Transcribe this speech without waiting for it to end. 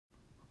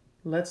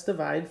Let's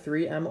divide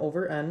 3m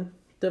over n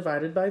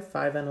divided by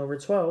 5n over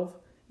 12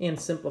 and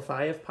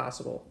simplify if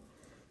possible.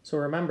 So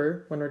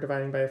remember, when we're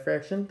dividing by a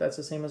fraction, that's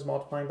the same as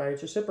multiplying by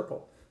its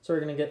reciprocal. So we're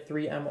going to get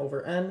 3m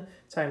over n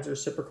times the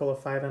reciprocal of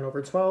 5n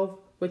over 12,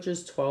 which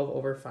is 12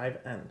 over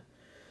 5n.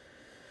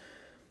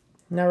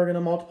 Now we're going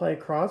to multiply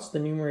across the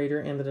numerator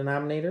and the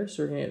denominator.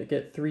 So we're going to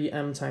get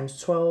 3m times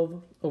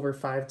 12 over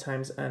 5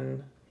 times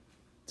n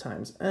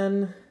times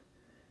n.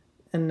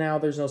 And now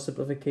there's no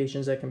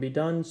simplifications that can be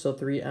done. So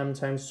 3m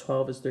times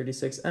 12 is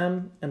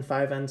 36m, and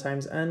 5n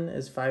times n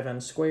is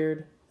 5n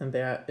squared. And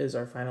that is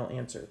our final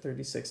answer,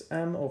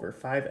 36m over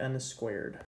 5n squared.